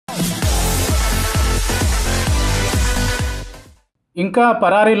ఇంకా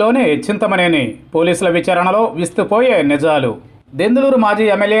పరారీలోనే చింతమనేని పోలీసుల విచారణలో విస్తుపోయే నిజాలు. దెందులూరు మాజీ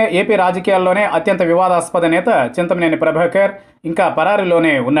ఎమ్మెల్యే ఏపీ రాజకీయాల్లోనే అత్యంత వివాదాస్పద నేత చింతమనేని ప్రభాకర్ ఇంకా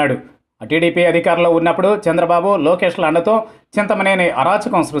పరారీలోనే ఉన్నాడు. టీడీపీ అధికారంలో ఉన్నప్పుడు చంద్రబాబు, లోకేష్ల అండతో చింతమనేని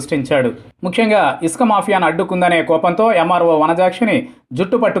అరాచకం సృష్టించాడు. ముఖ్యంగా ఇసుక మాఫియాను అడ్డుకుందనే కోపంతో ఎంఆర్ఓ వనజాక్షిని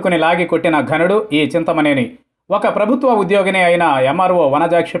జుట్టు పట్టుకుని లాగి కొట్టిన ఘనుడు ఈ చింతమనేని. ఒక ప్రభుత్వ ఉద్యోగిని అయిన ఎంఆర్ఓ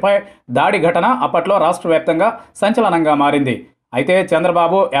వనజాక్షిపై దాడి ఘటన అప్పట్లో రాష్ట్ర వ్యాప్తంగా సంచలనంగా మారింది. అయితే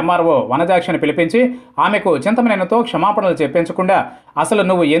చంద్రబాబు ఎంఆర్ఓ వనజాక్షిని పిలిపించి ఆమెకు చింతమనేనితో క్షమాపణలు చెప్పించకుండా అసలు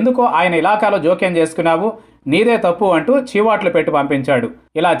నువ్వు ఎందుకో ఆయన ఇలాకాలో జోక్యం చేసుకున్నావు, నీదే తప్పు అంటూ చీవాట్లు పెట్టి పంపించాడు.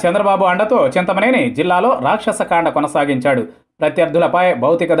 ఇలా చంద్రబాబు అండతో చింతమనేని జిల్లాలో రాక్షసకాండ కొనసాగించాడు. ప్రత్యర్థులపై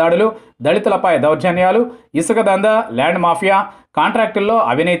భౌతిక దాడులు, దళితులపై దౌర్జన్యాలు, ఇసుక దందా, ల్యాండ్ మాఫియా, కాంట్రాక్టుల్లో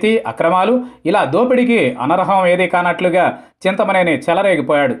అవినీతి, అక్రమాలు, ఇలా దోపిడీకి అనర్హం ఏదీ కానట్లుగా చింతమనేని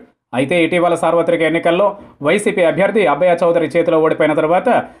చెలరేగిపోయాడు. అయితే ఇటీవల సార్వత్రిక ఎన్నికల్లో వైసీపీ అభ్యర్థి అబ్బయ్య చౌదరి చేతిలో ఓడిపోయిన తర్వాత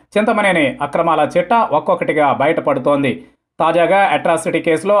చింతమనేని అక్రమాల చిట్టా ఒక్కొక్కటిగా బయటపడుతోంది. తాజాగా అట్రాసిటీ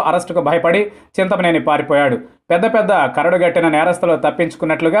కేసులో అరెస్టుకు భయపడి చింతమనేని పారిపోయాడు. పెద్ద పెద్ద కరడుగట్టిన నేరస్తులు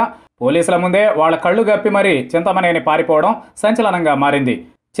తప్పించుకున్నట్లుగా పోలీసుల ముందే వాళ్ళ కళ్ళు గప్పి మరీ చింతమనేని పారిపోవడం సంచలనంగా మారింది.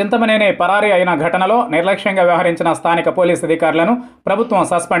 చింతమనేని పరారీ అయిన ఘటనలో నిర్లక్ష్యంగా వ్యవహరించిన స్థానిక పోలీసు అధికారులను ప్రభుత్వం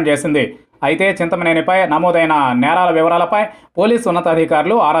సస్పెండ్ చేసింది. అయితే చింతమనేనిపై నమోదైన నేరాల వివరాలపై పోలీసు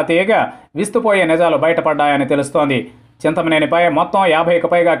ఉన్నతాధికారులు ఆరా తీయగా విస్తుపోయే నిజాలు బయటపడ్డాయని తెలుస్తోంది. చింతమనేనిపై మొత్తం 50కి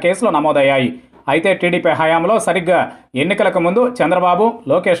పైగా కేసులు నమోదయ్యాయి. అయితే టీడీపీ హయాంలో సరిగ్గా ఎన్నికలకు ముందు చంద్రబాబు,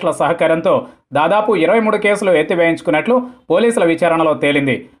 లోకేష్ల సహకారంతో దాదాపు 23 కేసులు ఎత్తివేయించుకున్నట్లు పోలీసుల విచారణలో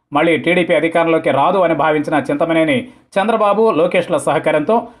తేలింది. మళ్ళీ టీడీపీ అధికారంలోకి రాదు అని భావించిన చింతమనేని చంద్రబాబు, లోకేష్ల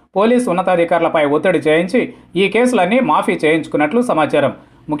సహకారంతో పోలీసు ఉన్నతాధికారులపై ఒత్తిడి చేయించి ఈ కేసులన్నీ మాఫీ చేయించుకున్నట్లు సమాచారం.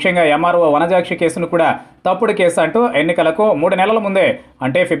 ముఖ్యంగా ఎంఆర్ఓ వనజాక్షి కేసును కూడా తప్పుడు కేసు అంటూ ఎన్నికలకు 3 నెలల ముందే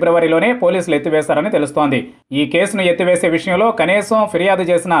అంటే ఫిబ్రవరిలోనే పోలీసులు ఎత్తివేశారని తెలుస్తోంది. ఈ కేసును ఎత్తివేసే విషయంలో కనీసం ఫిర్యాదు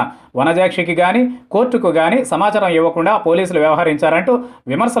చేసిన వనజాక్షికి కానీ, కోర్టుకు కానీ సమాచారం ఇవ్వకుండా పోలీసులు వ్యవహరించారంటూ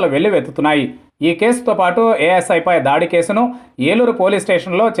విమర్శలు వెల్లువెత్తుతున్నాయి. ఈ కేసుతో పాటు ఏఎస్ఐపై దాడి కేసును, ఏలూరు పోలీస్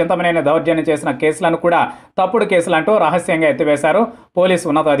స్టేషన్లో చింతమనేని దౌర్జన్యం చేసిన కేసులను కూడా తప్పుడు కేసులంటూ రహస్యంగా ఎత్తివేశారు పోలీసు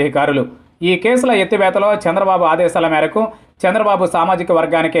ఉన్నతాధికారులు. ఈ కేసుల ఎత్తివేతలో చంద్రబాబు ఆదేశాల మేరకు చంద్రబాబు సామాజిక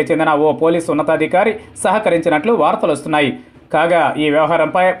వర్గానికే చెందిన ఓ పోలీసు ఉన్నతాధికారి సహకరించినట్లు వార్తలు వస్తున్నాయి. కాగా ఈ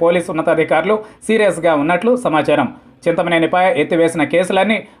వ్యవహారంపై పోలీసు ఉన్నతాధికారులు సీరియస్గా ఉన్నట్లు సమాచారం. చింతమనేనిపై ఎత్తివేసిన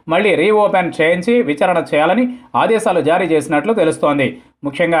కేసులన్నీ మళ్లీ రీఓపెన్ చేయించి విచారణ చేయాలని ఆదేశాలు జారీ చేసినట్లు తెలుస్తోంది.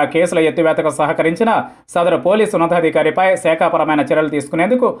 ముఖ్యంగా కేసుల ఎత్తివేతకు సహకరించిన సదరు పోలీసు ఉన్నతాధికారిపై శాఖాపరమైన చర్యలు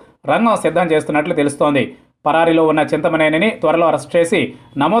తీసుకునేందుకు రంగం సిద్ధం చేస్తున్నట్లు తెలుస్తోంది. పరారీలో ఉన్న చింతమనేనిని త్వరలో అరెస్ట్ చేసి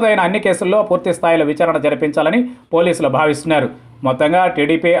నమోదైన అన్ని కేసుల్లో పూర్తి స్థాయిలో విచారణ జరిపించాలని పోలీసులు భావిస్తున్నారు. మొత్తంగా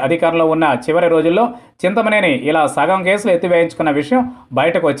టీడీపీ అధికారంలో ఉన్న చివరి రోజుల్లో చింతమనేని ఇలా సగం కేసులు ఎత్తివేయించుకున్న విషయం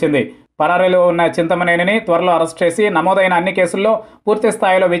బయటకు వచ్చింది. పరారీలో ఉన్న చింతమనేనిని త్వరలో అరెస్ట్ చేసి నమోదైన అన్ని కేసుల్లో పూర్తి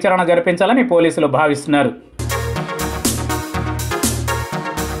స్థాయిలో విచారణ జరిపించాలని పోలీసులు భావిస్తున్నారు.